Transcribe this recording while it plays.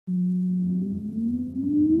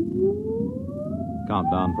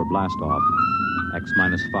countdown for blast off. X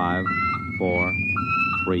minus 5, 4,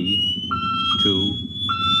 3, 2,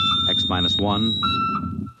 X minus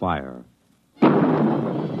 1, fire.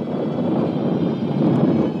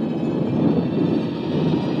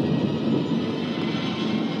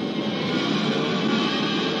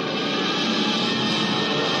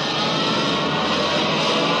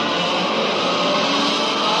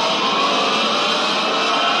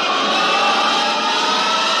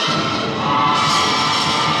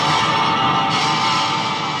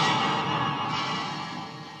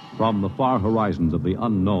 From the far horizons of the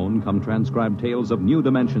unknown come transcribed tales of new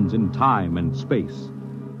dimensions in time and space.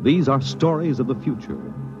 These are stories of the future,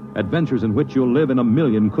 adventures in which you'll live in a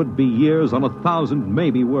million could-be years on 1,000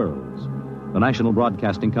 maybe worlds. The National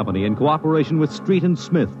Broadcasting Company, in cooperation with Street and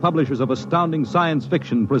Smith, publishers of astounding science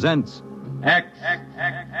fiction, presents X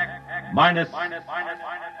minus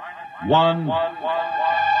 1.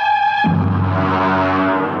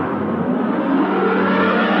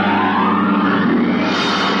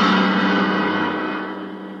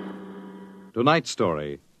 Tonight's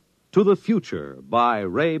story, To the Future, by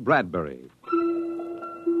Ray Bradbury.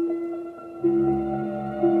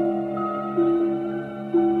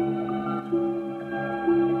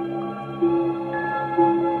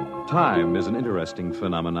 Time is an interesting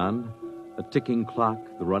phenomenon. A ticking clock,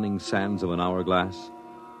 the running sands of an hourglass.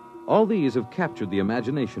 All these have captured the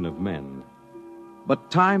imagination of men.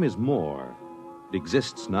 But time is more. It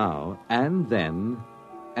exists now, and then,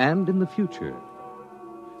 and in the future.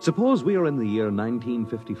 Suppose we are in the year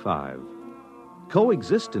 1955.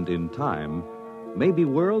 Coexistent in time may be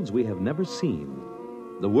worlds we have never seen,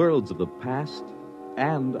 the worlds of the past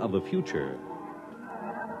and of the future.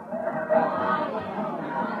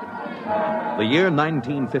 The year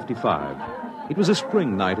 1955. It was a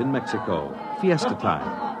spring night in Mexico, fiesta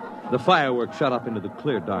time. The fireworks shot up into the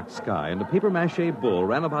clear, dark sky, and a papier-mâché bull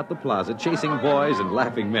ran about the plaza chasing boys and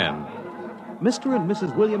laughing men. Mr. and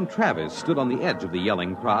Mrs. William Travis stood on the edge of the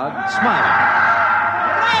yelling crowd, smiling.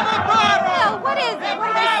 Bill, what is it? What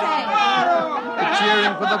are they saying? They're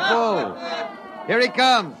cheering for the bull. Here he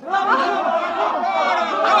comes. He's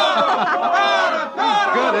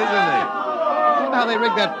good, isn't he? Look how they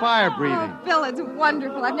rigged that fire breathing. Oh, Bill, it's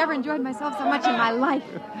wonderful. I've never enjoyed myself so much in my life.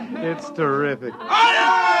 It's terrific. They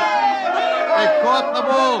caught the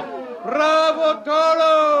bull. Bravo,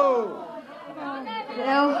 Toro!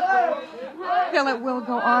 Bill, it will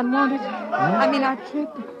go on, won't it? I mean, our trip.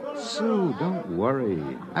 Sue, don't worry.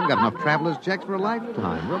 I've got enough traveler's checks for a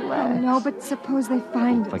lifetime. Relax. No, but suppose they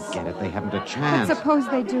find us. Forget it. They haven't a chance. But suppose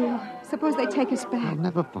they do. Suppose they take us back. They'll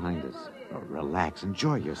never find us. Oh, relax.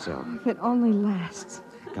 Enjoy yourself. If it only lasts.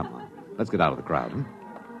 Come on. Let's get out of the crowd, huh?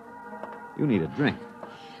 You need a drink.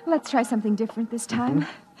 Let's try something different this time.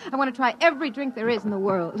 I want to try every drink there is in the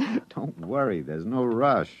world. Don't worry. There's no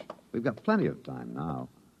rush. We've got plenty of time now.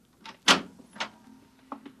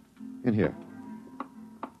 In here.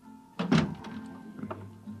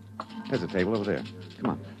 There's a table over there. Come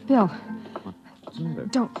on. Bill. What's the matter?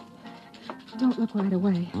 Don't look right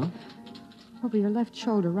away. Huh? Over your left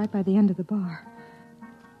shoulder, right by the end of the bar.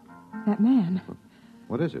 That man.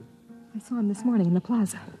 What is it? I saw him this morning in the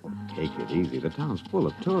plaza. Take it easy. The town's full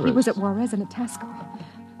of tourists. He was at Juarez and at Tasco.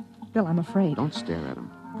 Bill, I'm afraid. Don't stare at him.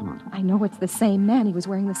 Come on. I know it's the same man. He was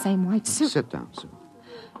wearing the same white suit. Sit down, Sue.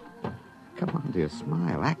 Come on, dear.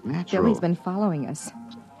 Smile. Act natural. Bill, he's been following us.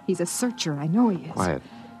 He's a searcher. I know he is. Quiet.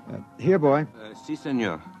 Here, boy. Si,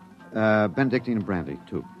 senor. Benedictine and brandy,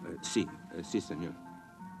 too. Si, senor.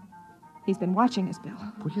 He's been watching us, Bill.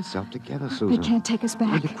 Pull yourself together, Susan. They can't take us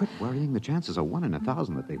back. Will you quit worrying? The chances are 1 in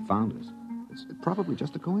 1,000 that they found us. It's probably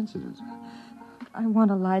just a coincidence. I want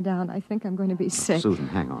to lie down. I think I'm going to be sick. Susan,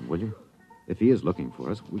 hang on, will you? If he is looking for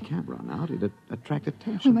us, we can't run out. It'd attract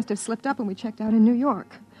attention. We must have slipped up when we checked out in New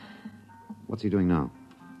York. What's he doing now?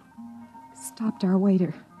 Stopped our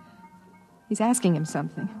waiter. He's asking him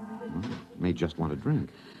something. Well, may just want a drink.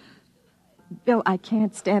 Bill, I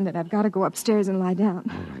can't stand it. I've got to go upstairs and lie down.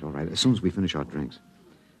 All right. As soon as we finish our drinks.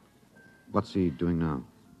 What's he doing now?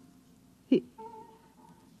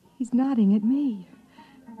 He's nodding at me.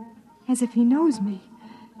 As if he knows me.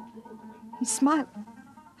 He's smiling.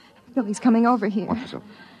 Bill, he's coming over here. Watch yourself.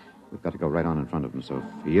 We've got to go right on in front of him, so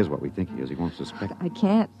if he is what we think he is, he won't suspect. I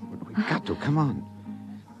can't. We've got to. Come on.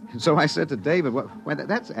 So I said to David,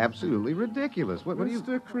 that's absolutely ridiculous. What do you...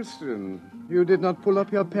 Mr. Christian, you did not pull up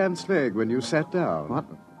your pants leg when you sat down. What?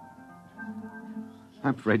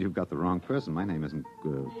 I'm afraid you've got the wrong person. My name isn't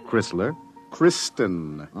Chrysler.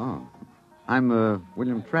 Kristen. Oh. I'm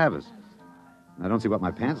William Travis. I don't see what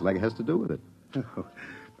my pants leg has to do with it.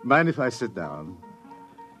 Mind if I sit down?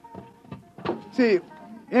 See,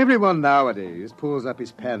 Everyone nowadays pulls up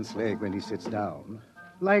his pants leg when he sits down.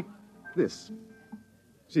 Like this.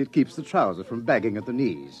 See, it keeps the trouser from bagging at the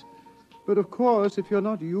knees. But of course, if you're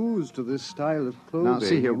not used to this style of clothing... Now,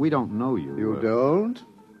 see here, we don't know you. You don't?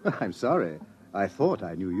 I'm sorry. I thought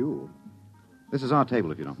I knew you. This is our table,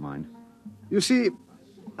 if you don't mind. You see,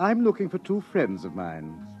 I'm looking for two friends of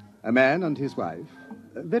mine. A man and his wife.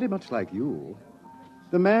 Very much like you.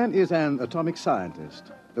 The man is an atomic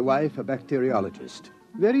scientist. The wife, a bacteriologist.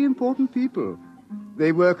 Very important people.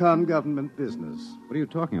 They work on government business. What are you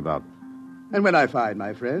talking about? And when I find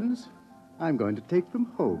my friends, I'm going to take them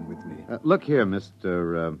home with me. Look here,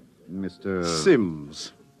 Mr.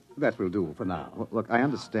 Sims. That will do for now. Well, look, I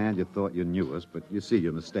understand you thought you knew us, but you see,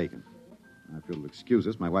 you're mistaken. If you'll excuse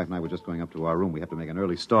us, my wife and I were just going up to our room. We have to make an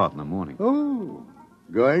early start in the morning. Oh,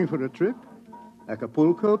 going for a trip?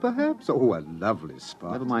 Acapulco, perhaps? Oh, a lovely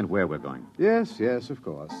spot. Never mind where we're going. Yes, of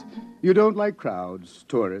course. You don't like crowds,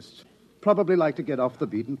 tourists. Probably like to get off the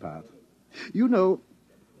beaten path. You know,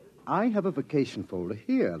 I have a vacation folder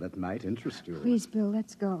here that might interest you. Please, Bill,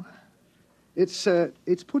 let's go. It's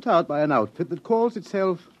put out by an outfit that calls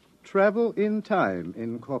itself Travel in Time,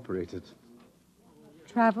 Incorporated.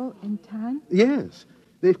 Travel in time? Yes.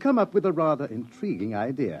 They've come up with a rather intriguing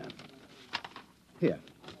idea. Here.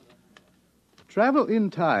 Travel in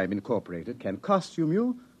Time, Incorporated can costume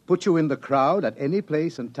you, put you in the crowd at any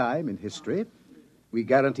place and time in history. We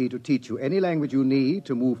guarantee to teach you any language you need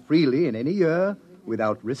to move freely in any year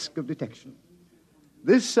without risk of detection.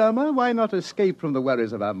 This summer, why not escape from the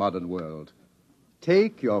worries of our modern world?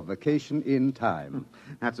 Take your vacation in time.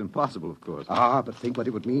 That's impossible, of course. But think what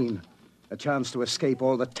it would mean. A chance to escape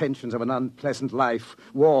all the tensions of an unpleasant life,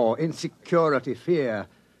 war, insecurity, fear.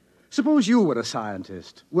 Suppose you were a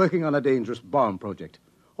scientist working on a dangerous bomb project.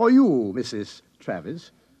 Or you, Mrs.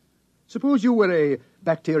 Travis. Suppose you were a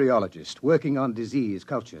bacteriologist working on disease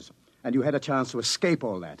cultures, and you had a chance to escape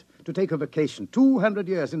all that, to take a vacation 200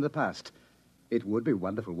 years in the past. It would be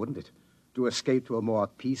wonderful, wouldn't it? To escape to a more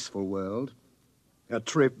peaceful world. A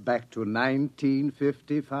trip back to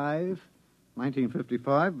 1955.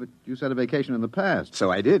 1955? But you said a vacation in the past.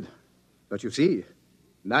 So I did. But you see,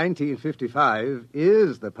 1955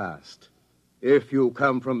 is the past. If you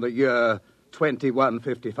come from the year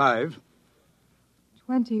 2155.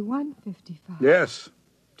 2155? Yes.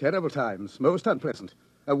 Terrible times. Most unpleasant.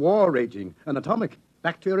 A war raging. An atomic,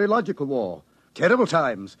 bacteriological war. Terrible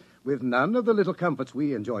times. With none of the little comforts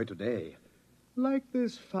we enjoy today. Like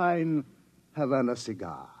this fine Havana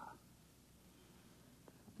cigar.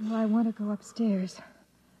 Well, I want to go upstairs.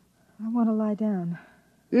 I want to lie down.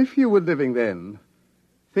 If you were living then,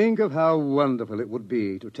 think of how wonderful it would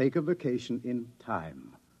be to take a vacation in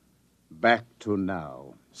time. Back to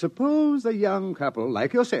now. Suppose a young couple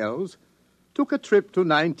like yourselves took a trip to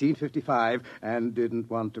 1955 and didn't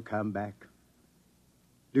want to come back.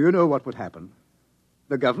 Do you know what would happen?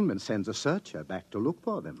 The government sends a searcher back to look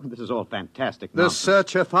for them. This is all fantastic The nonsense.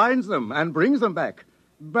 searcher finds them and brings them back.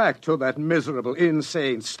 Back to that miserable,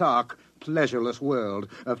 insane, stark, pleasureless world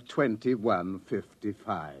of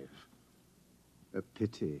 2155. A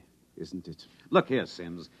pity, isn't it? Look here,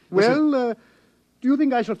 Sims. Do you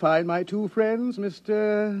think I shall find my two friends,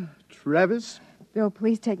 Mr. Travis? Bill,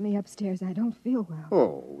 please take me upstairs. I don't feel well.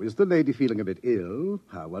 Oh, is the lady feeling a bit ill?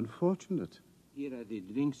 How unfortunate. Here are the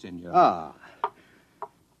drinks, senor. Ah.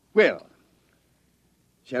 Well,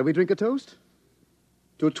 shall we drink a toast?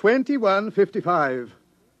 To 2155.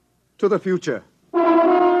 To the future.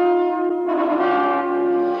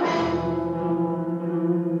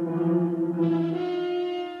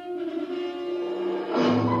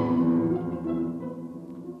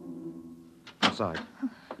 Inside.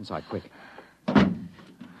 Inside, quick.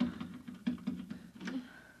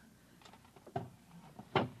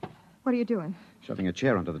 What are you doing? Shoving a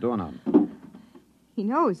chair under the doorknob. He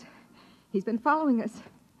knows. He's been following us.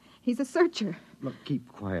 He's a searcher. Look,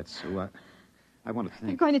 keep quiet, Sue. I want to They're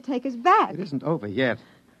think. going to take us back. It isn't over yet.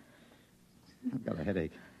 I've got a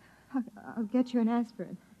headache. I'll get you an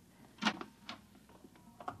aspirin.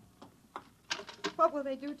 What will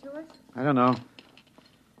they do to us? I don't know.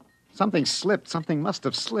 Something slipped. Something must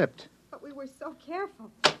have slipped. But we were so careful.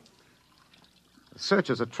 The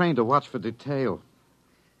searchers are trained to watch for detail.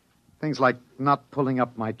 Things like not pulling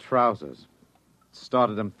up my trousers. It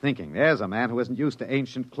started them thinking, there's a man who isn't used to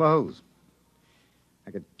ancient clothes. I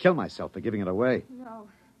could kill myself for giving it away. No,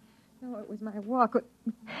 it was my walk.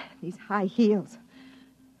 These high heels.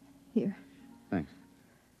 Here. Thanks.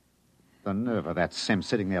 The nerve of that Sim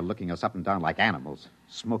sitting there looking us up and down like animals,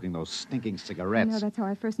 smoking those stinking cigarettes. That's how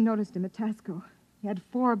I first noticed him at Tasco. He had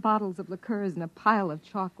 4 bottles of liqueurs and a pile of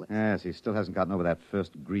chocolates. Yes, he still hasn't gotten over that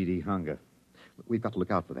first greedy hunger. We've got to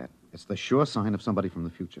look out for that. It's the sure sign of somebody from the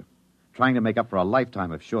future. Trying to make up for a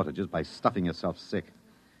lifetime of shortages by stuffing yourself sick.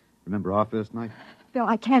 Remember our first night? Bill,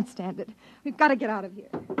 I can't stand it. We've got to get out of here.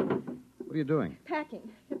 What are you doing? Packing.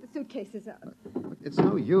 Get the suitcases out. It's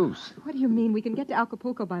no use. What do you mean? We can get to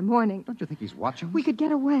Acapulco by morning. Don't you think he's watching us? We could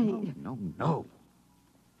get away. No.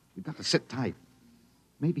 We've got to sit tight.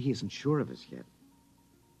 Maybe he isn't sure of us yet.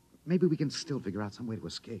 Maybe we can still figure out some way to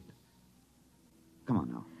escape. Come on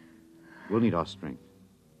now. We'll need our strength.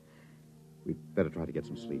 We'd better try to get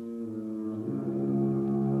some sleep.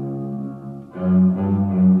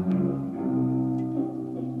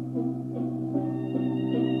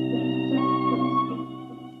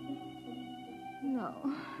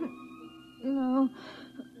 No,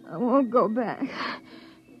 I won't go back.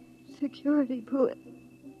 Security, pull it.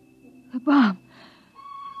 The bomb.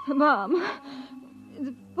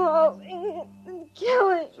 It's falling and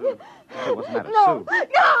killing. Sue, what's the matter? No, Sue.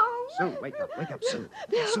 no! Sue, wake up, Sue.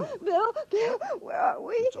 Sue. Bill, where are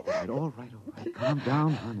we? It's all right. Calm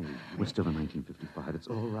down, honey. We're still in 1955. It's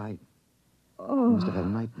all right. Oh. You must have had a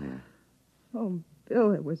nightmare. Oh,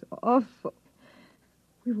 Bill, it was awful.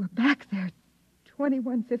 We were back there,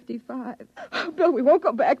 2155. Oh, Bill, we won't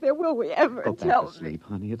go back there, will we ever? Go Tell back to me. sleep,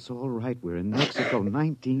 honey. It's all right. We're in Mexico,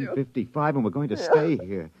 1955, and we're going to stay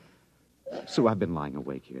here. Sue, I've been lying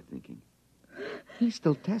awake here thinking. He's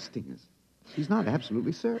still testing us. He's not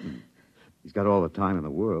absolutely certain. He's got all the time in the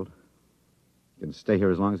world. He can stay here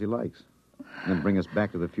as long as he likes. And then bring us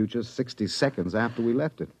back to the future 60 seconds after we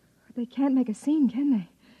left it. They can't make a scene, can they?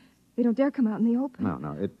 They don't dare come out in the open.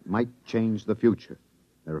 No. It might change the future.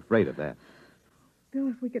 They're afraid of that. Bill,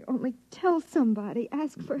 if we could only tell somebody,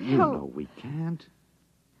 ask for You help. know we can't.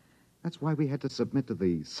 That's why we had to submit to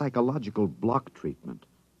the psychological block treatment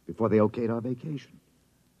before they okayed our vacation.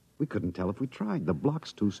 We couldn't tell if we tried. The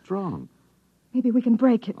block's too strong. Maybe we can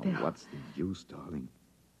break it, Bill. What's the use, darling?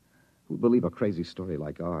 Who'd believe a crazy story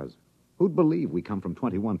like ours? Who'd believe we come from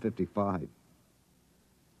 2155?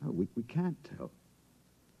 No, we can't tell.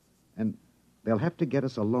 And they'll have to get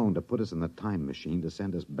us alone to put us in the time machine to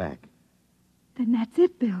send us back. Then that's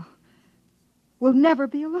it, Bill. We'll never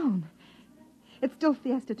be alone. It's still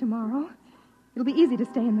fiesta tomorrow. It'll be easy to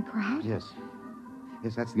stay in the crowd. Yes,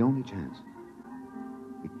 that's the only chance.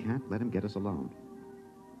 We can't let him get us alone.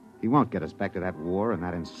 He won't get us back to that war and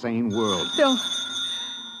that insane world. Bill.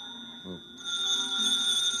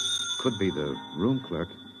 Could be the room clerk.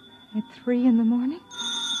 At 3 in the morning?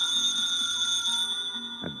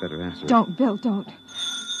 I'd better answer. Don't, Bill, don't.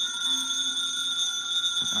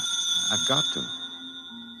 I've got to.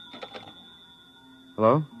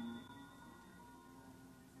 Hello?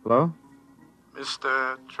 Hello?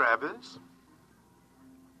 Mr. Travis?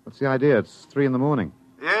 What's the idea? It's 3 in the morning.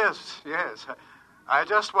 Yes. I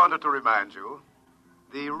just wanted to remind you,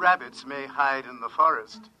 the rabbits may hide in the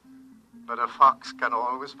forest, but a fox can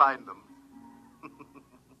always find them.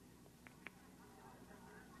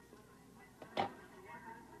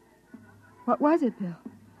 What was it, Bill?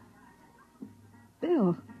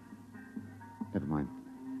 Bill. Never mind.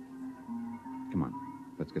 Come on.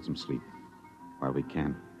 Let's get some sleep. While we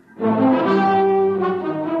can.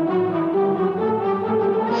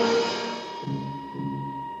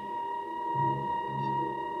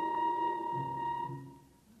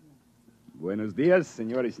 Buenos dias,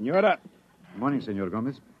 senor y señora. Morning, Senor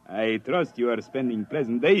Gomez. I trust you are spending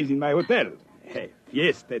pleasant days in my hotel.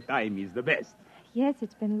 Fiesta time is the best. Yes,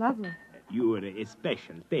 it's been lovely. Your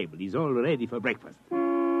special table is all ready for breakfast. Hey,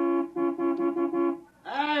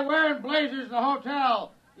 where in blazes the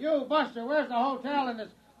hotel? You, Buster, where's the hotel in this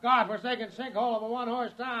godforsaken sinkhole of a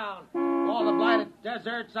one-horse town? All the blighted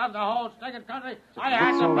deserts of the whole stinking country. I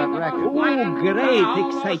had to all that pick the racket? most blighted Oh, great town,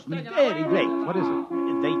 excitement, stinking very away. great. What is it?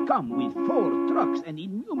 They come with 4 trucks and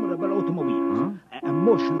innumerable automobiles. A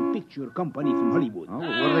motion picture company from Hollywood. Oh, what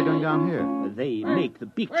are they doing down here? They make the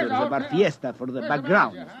pictures the of our hotel? fiesta for the Where's the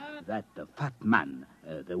background. manager, huh? That fat man,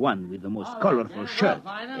 the one with the most colorful shirt,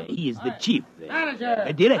 he is the chief, Manager!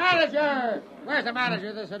 the director. Manager! Where's the manager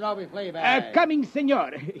of this Adobe flea bag? Coming,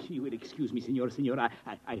 senor. You will excuse me, senor.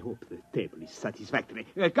 I hope the table is satisfactory.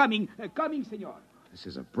 Coming, senor. This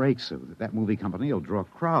is a break, Sue. That movie company will draw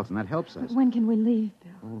crowds, and that helps us. When can we leave,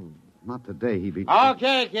 Bill? Oh, not today. He'd be...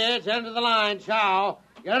 Okay, kids, end of the line. Ciao.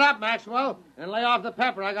 Get it up, Maxwell, and lay off the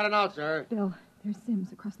pepper. I got a note, sir. Bill, there's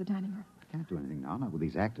Sims across the dining room. I can't do anything now, not with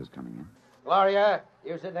these actors coming in. Gloria,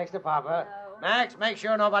 you sit next to Papa. Max, make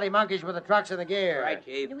sure nobody monkeys with the trucks and the gear. Right,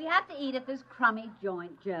 Chief. Do we have to eat at this crummy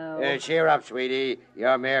joint, Joe? Cheer up, sweetie.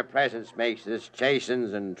 Your mere presence makes this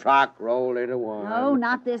chasins and truck roll into one. No,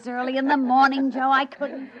 not this early in the morning, Joe. I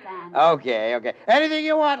couldn't stand it. Okay. Anything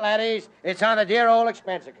you want, laddies. It's on the dear old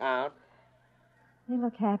expense account. They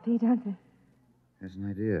look happy, don't they? There's an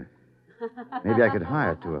idea. Maybe I could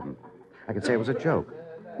hire two of them. I could say it was a joke.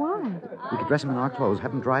 Why? We could dress them in our clothes,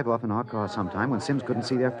 have them drive off in our car sometime when Sims couldn't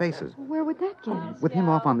see their faces. Where would that get us? With him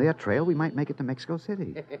off on their trail, we might make it to Mexico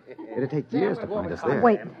City. It'd take years to find us there.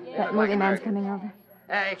 Wait, that movie man's coming over.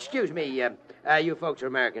 Excuse me, you folks are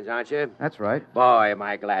Americans, aren't you? That's right. Boy, am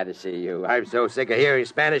I glad to see you. I'm so sick of hearing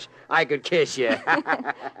Spanish, I could kiss you.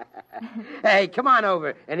 Hey, come on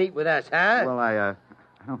over and eat with us, huh? Well, I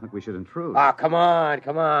don't think we should intrude. Oh, come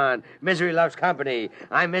on. Misery loves company.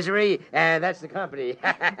 I'm Misery, and that's the company.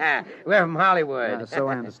 We're from Hollywood. So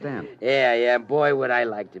I understand. Yeah, boy, would I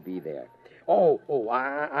like to be there.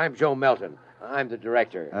 I'm Joe Melton. I'm the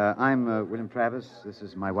director. I'm William Travis. This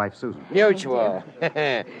is my wife, Susan. Mutual.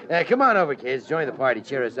 Come on over, kids. Join the party.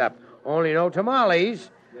 Cheer us up. Only no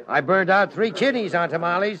tamales. I burned out 3 kidneys on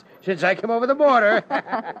tamales since I came over the border.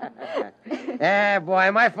 Boy,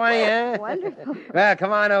 am I funny, huh? Wonderful. Well,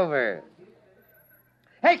 come on over.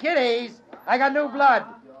 Hey, kiddies, I got new blood.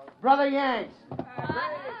 Brother Yanks.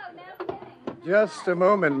 Just a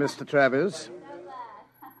moment, Mr. Travis.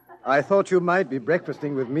 I thought you might be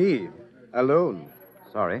breakfasting with me, alone.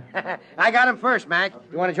 Sorry. I got him first, Mac.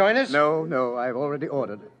 You want to join us? No, I've already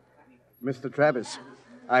ordered. Mr. Travis,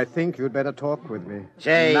 I think you'd better talk with me.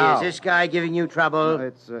 Say, now. Is this guy giving you trouble?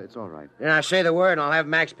 It's all right. Then I say the word, and I'll have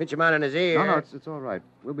Max pitch him out in his ear. No, it's all right.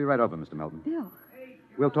 We'll be right over, Mr. Melton. Bill.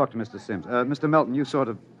 We'll talk to Mr. Sims. Mr. Melton, you sort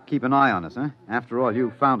of keep an eye on us, huh? After all,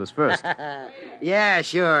 you found us first. Yeah,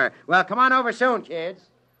 sure. Well, come on over soon, kids.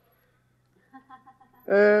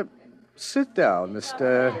 Sit down,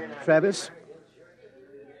 Mr. Travis.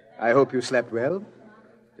 I hope you slept well.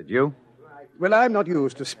 Did you? Well, I'm not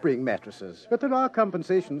used to spring mattresses, but there are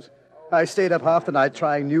compensations. I stayed up half the night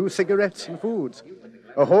trying new cigarettes and foods.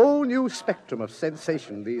 A whole new spectrum of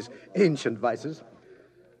sensation, these ancient vices.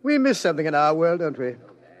 We miss something in our world, don't we?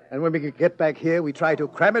 And when we get back here, we try to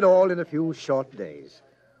cram it all in a few short days.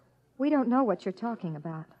 We don't know what you're talking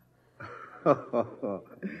about.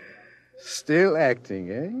 Still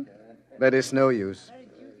acting, eh? But it's no use.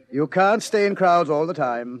 You can't stay in crowds all the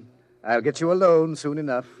time. I'll get you alone soon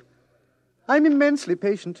enough. I'm immensely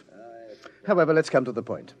patient. However, let's come to the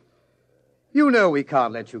point. You know we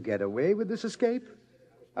can't let you get away with this escape.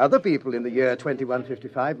 Other people in the year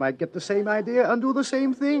 2155 might get the same idea and do the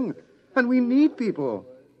same thing. And we need people.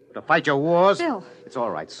 To fight your wars? Bill. It's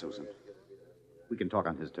all right, Susan. We can talk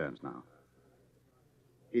on his terms now.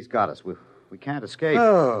 He's got us. We can't escape.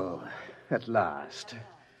 Oh, at last.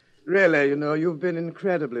 Really, you've been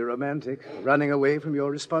incredibly romantic, running away from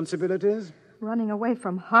your responsibilities. Running away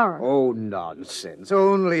from horror. Oh, nonsense.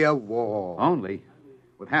 Only a war. Only?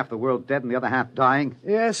 With half the world dead and the other half dying?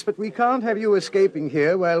 Yes, but we can't have you escaping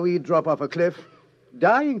here while we drop off a cliff.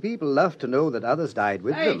 Dying people love to know that others died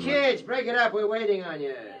with them. Hey, kids, break it up. We're waiting on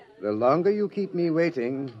you. The longer you keep me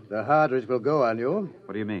waiting, the harder it will go on you.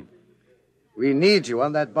 What do you mean? We need you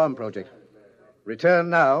on that bomb project.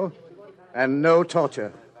 Return now, and no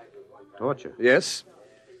torture. Torture? Yes.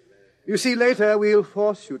 You see, later we'll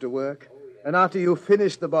force you to work, and after you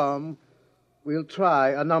finish the bomb, we'll try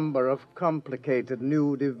a number of complicated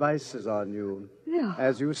new devices on you. Yeah.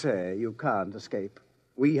 As you say, you can't escape.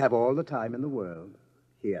 We have all the time in the world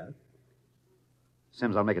here.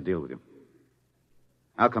 Sims, I'll make a deal with you.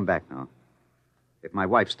 I'll come back now. If my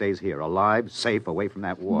wife stays here, alive, safe, away from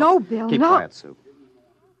that war. No, Bill, Keep no. quiet, Sue.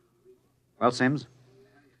 Well, Sims,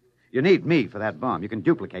 you need me for that bomb. You can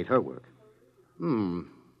duplicate her work.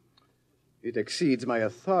 It exceeds my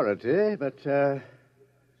authority, but,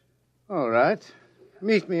 all right.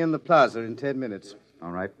 Meet me in the plaza in 10 minutes.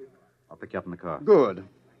 All right. I'll pick you up in the car. Good.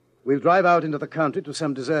 We'll drive out into the country to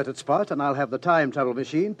some deserted spot, and I'll have the time travel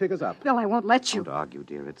machine pick us up. Bill, I won't let you. Don't argue,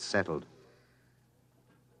 dear. It's settled.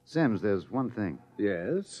 Sims, there's one thing.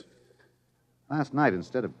 Yes? Last night,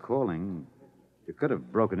 instead of calling, you could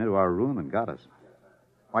have broken into our room and got us.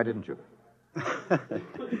 Why didn't you?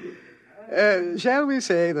 Shall we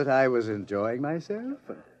say that I was enjoying myself?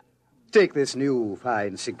 Take this new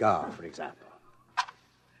fine cigar, for example.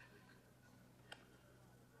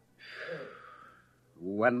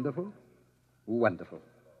 Wonderful. Wonderful.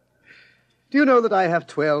 Do you know that I have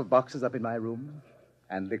 12 boxes up in my room?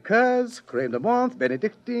 And liqueurs, creme de menthe,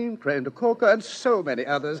 Benedictine, creme de coca, and so many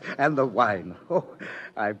others. And the wine. Oh,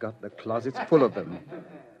 I've got the closets full of them.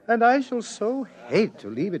 And I shall so hate to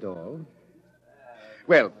leave it all.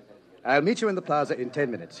 Well, I'll meet you in the plaza in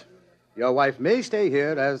 10 minutes. Your wife may stay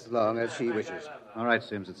here as long as she wishes. All right,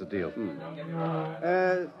 Sims, it's a deal.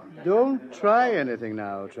 Don't try anything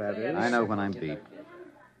now, Travis. I know when I'm beat.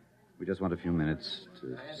 We just want a few minutes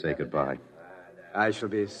to say goodbye. I shall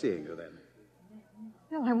be seeing you then.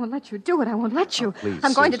 Bill, Bill, I won't let you do it. I won't let you. Oh, please,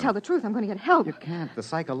 I'm going to Susan. tell the truth. I'm going to get help. You can't. The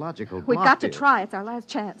psychological We've block, got to dear. try. It's our last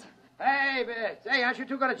chance. Hey, aren't you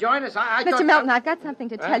two going to join us? I Mr. thought... Melton, I've got something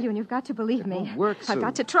to tell you, and you've got to believe me. won't work, I've Sue.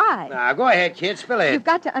 got to try. Now, go ahead, kid. Spill it. You've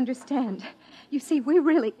got to understand. You see, we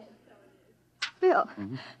really... Bill.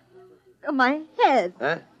 Bill, my head.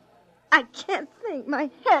 Huh? I can't think. My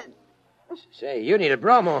head. Say, you need a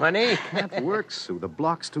bromo, honey. Can't work, Sue. The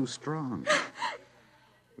block's too strong.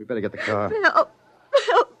 We better get the car. Bill.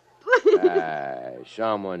 Bill, please.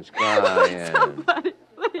 Someone's crying. Somebody,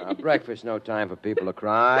 please. Breakfast, no time for people to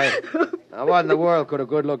cry. Now, what in the world could a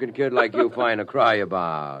good-looking kid like you find to cry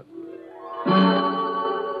about?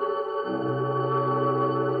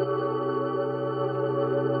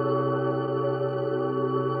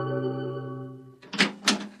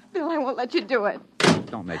 Bill, I won't let you do it.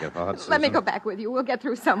 Don't make it hard, Susan. Let me go back with you. We'll get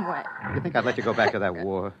through some way. You think I'd let you go back to that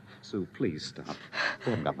war? Sue, please stop.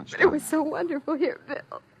 We haven't got much It time. was so wonderful here,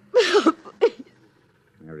 Bill. Bill, please.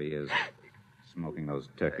 There he is, smoking those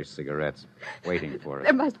Turkish cigarettes, waiting for us.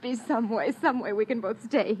 There must be some way we can both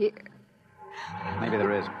stay here. Maybe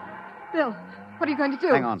there is. Bill, what are you going to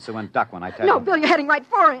do? Hang on, Sue, and duck when I tell No, you. Bill, you're heading right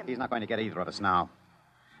for him. He's not going to get either of us now.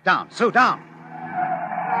 Down, Sue, down.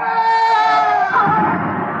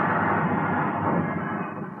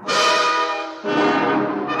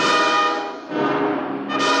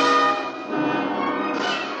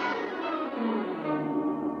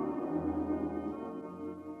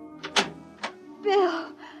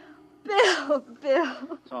 Bill.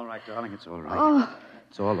 It's all right, darling. It's all right. Oh.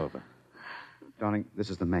 It's all over. Darling, this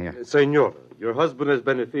is the mayor. Senora, your husband has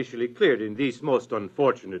been officially cleared in this most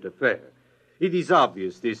unfortunate affair. It is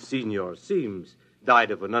obvious this senor seems died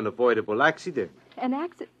of an unavoidable accident. An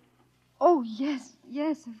accident? Oh, yes,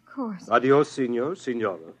 of course. Adios, senor,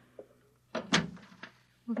 senora.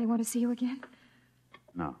 Will they want to see you again?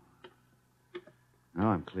 No. No,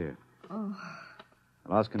 I'm clear. Oh.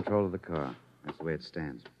 I lost control of the car. That's the way it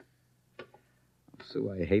stands.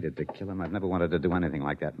 Sue, I hated to kill him. I've never wanted to do anything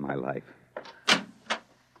like that in my life.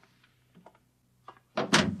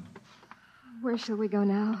 Where shall we go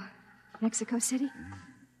now? Mexico City?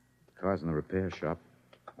 The car's in the repair shop.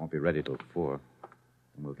 Won't be ready till 4.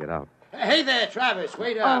 And we'll get out. Hey there, Travis.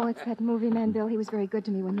 Wait up. Oh, it's that movie man, Bill. He was very good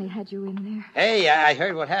to me when they had you in there. Hey, I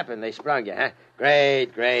heard what happened. They sprung you, huh?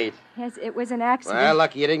 Great. Yes, it was an accident. Well,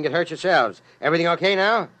 lucky you didn't get hurt yourselves. Everything okay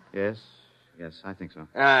now? Yes, I think so.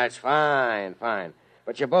 It's fine.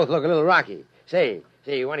 But you both look a little rocky. Say,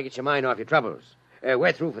 you want to get your mind off your troubles.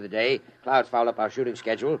 We're through for the day. Clouds fouled up our shooting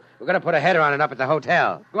schedule. We're going to put a header on it up at the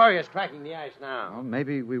hotel. Gloria's cracking the ice now. Well,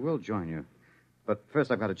 maybe we will join you. But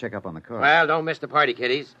first I've got to check up on the car. Well, don't miss the party,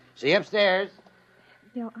 kiddies. See you upstairs.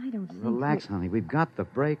 Bill, I don't think... Relax, honey. We've got the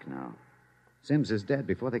break now. Sims is dead.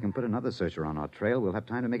 Before they can put another searcher on our trail, we'll have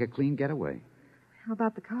time to make a clean getaway. How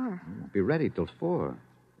about the car? We won't be ready till 4.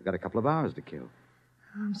 We've got a couple of hours to kill.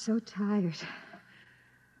 I'm so tired.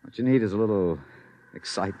 What you need is a little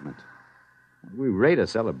excitement. We rate a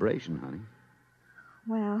celebration, honey.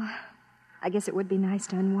 Well, I guess it would be nice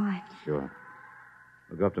to unwind. Sure.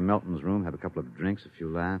 We'll go up to Melton's room, have a couple of drinks, a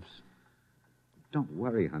few laughs. Don't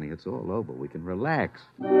worry, honey. It's all over. We can relax.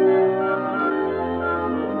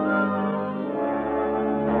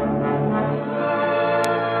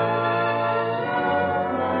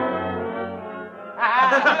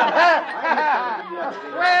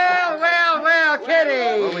 Well,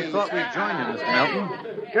 Kitty. Well, we thought we'd join you, Mr. Melton.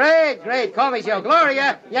 Great. Call me Joe.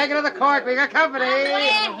 Gloria, yank another cork. We got company. I'm way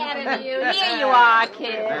ahead of you. Here you are,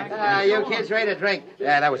 kid. You kids ready to drink?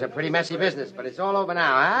 That was a pretty messy business, but it's all over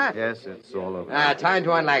now, huh? Yes, it's all over. Time to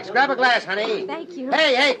unlax. Grab a glass, honey. Thank you.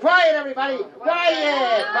 Hey, quiet, everybody.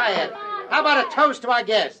 Quiet. How about a toast to our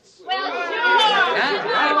guests? Well, sure.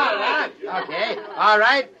 How about it, huh? Okay. All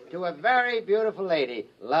right. To a very beautiful lady.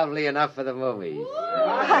 Lovely enough for the movies.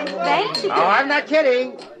 Thank you. Oh, I'm not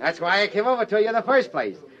kidding. That's why I came over to you in the first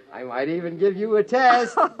place. I might even give you a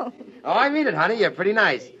test. Oh, I mean it, honey. You're pretty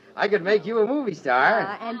nice. I could make you a movie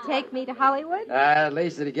star. And take me to Hollywood? At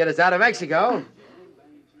least it'd get us out of Mexico.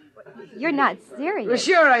 You're not serious. Well,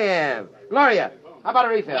 sure I am. Gloria, how about a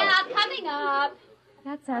refill? Yeah, coming up.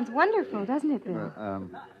 That sounds wonderful, doesn't it, Bill?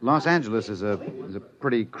 Los Angeles is a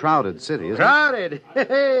pretty crowded city, isn't Crowded?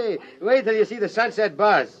 Hey, wait till you see the Sunset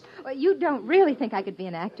Bus. Well, you don't really think I could be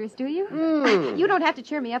an actress, do you? You don't have to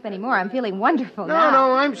cheer me up anymore. I'm feeling wonderful now.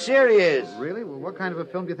 No, I'm serious. it? Really? Well, what kind of a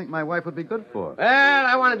film do you think my wife would be good for? Well,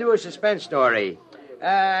 I want to do a suspense story.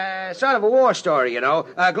 Sort of a war story, you know.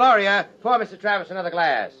 Gloria, pour Mr. Travis another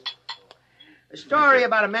glass. A story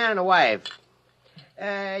about a man and a wife.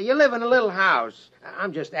 You live in a little house.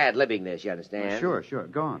 I'm just ad-libbing this, you understand? Sure.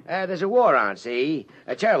 Go on. There's a war on, see?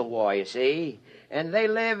 A terrible war, you see. And they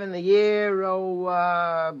live in the year,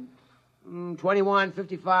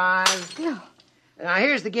 2155. Bill. Now,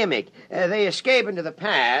 here's the gimmick. They escape into the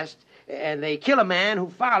past, and they kill a man who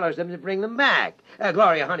follows them to bring them back.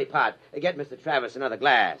 Gloria Honeypot, get Mr. Travis another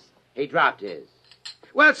glass. He dropped his.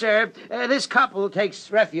 Well, sir, this couple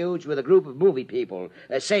takes refuge with a group of movie people.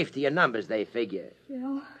 Safety in numbers, they figure.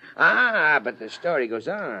 Bill. But the story goes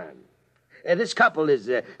on. This couple is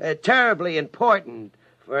terribly important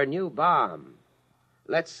for a new bomb.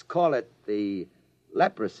 Let's call it the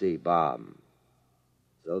leprosy bomb.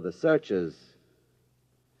 So the searchers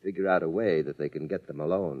figure out a way that they can get them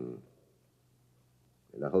alone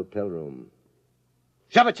in a hotel room.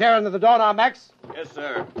 Shove a chair under the door now, Max. Yes,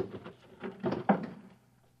 sir.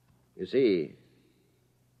 You see,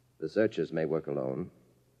 the searchers may work alone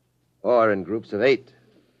or in groups of 8,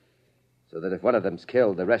 so that if one of them's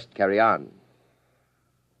killed, the rest carry on.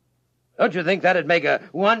 Don't you think that'd make a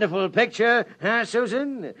wonderful picture, huh,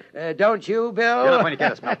 Susan? Don't you, Bill? You're not going to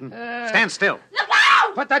get us, Melton. Stand still. Look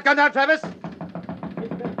out! Put that gun down, Travis.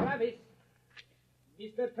 Mr. Travis.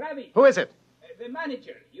 Mr. Travis. Who is it? The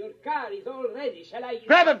manager. Your car is all ready. Shall I...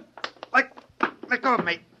 Grab him! Let go of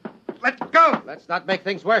me. Let go! Let's not make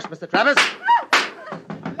things worse, Mr. Travis.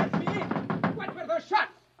 Let me in. What were those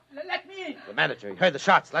shots? Let me in. The manager, he heard the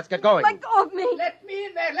shots. Let's get going. Let go of me. Let me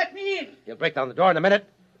in there. Let me in. He'll break down the door in a minute.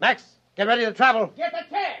 Max, get ready to travel. Get a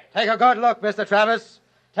chair. Take a good look, Mr. Travis.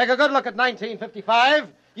 Take a good look at 1955.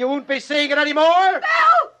 You won't be seeing it anymore.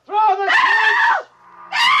 Bill! Throw the switch!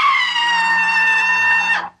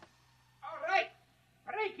 All right.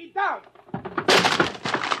 Break it down.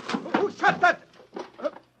 Who shot that?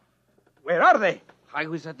 Where are they? I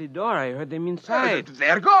was at the door. I heard them inside.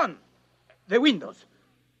 They're gone. The windows.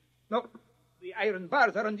 No, the iron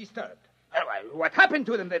bars are undisturbed. What happened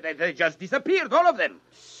to them? They just disappeared, all of them.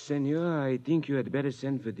 Senor, I think you had better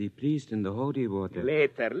send for the police and the holy water.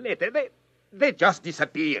 Later. They just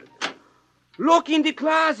disappeared. Look in the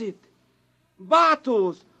closet.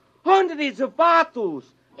 Bottles. Hundreds of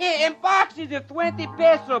bottles. And boxes of 20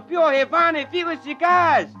 peso pure Havana filled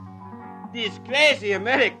cigars. These crazy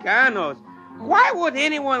Americanos. Why would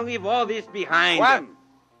anyone leave all this behind Juan, them?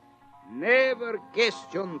 never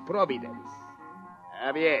question providence.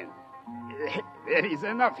 Bien. There is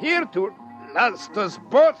enough here to last us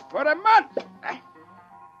both for a month.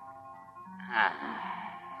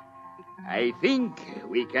 I think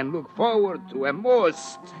we can look forward to a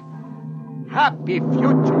most happy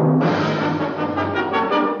future.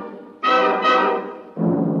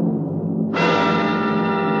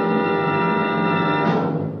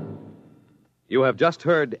 You have just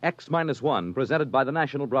heard X-1, presented by the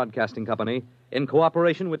National Broadcasting Company in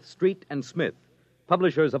cooperation with Street and Smith,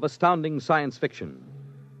 publishers of astounding science fiction.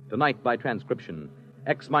 Tonight, by transcription,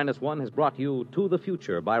 X-1 has brought you To the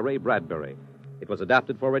Future by Ray Bradbury. It was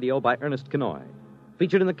adapted for radio by Ernest Kenoy.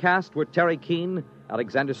 Featured in the cast were Terry Keane,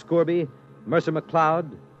 Alexander Scorby, Mercer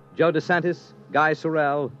McLeod, Joe DeSantis, Guy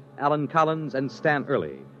Sorrell, Alan Collins, and Stan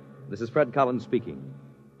Early. This is Fred Collins speaking.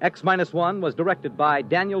 X-1 was directed by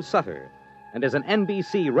Daniel Sutter and is an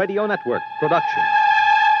NBC Radio Network production.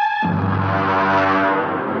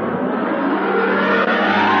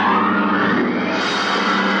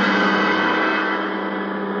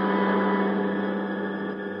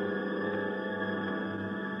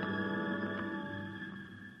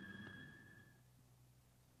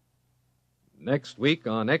 Next week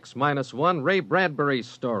on X-1, Ray Bradbury's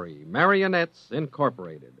story, Marionettes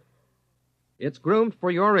Incorporated. It's groomed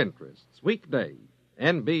for your interests. Weekday,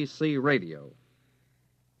 NBC Radio.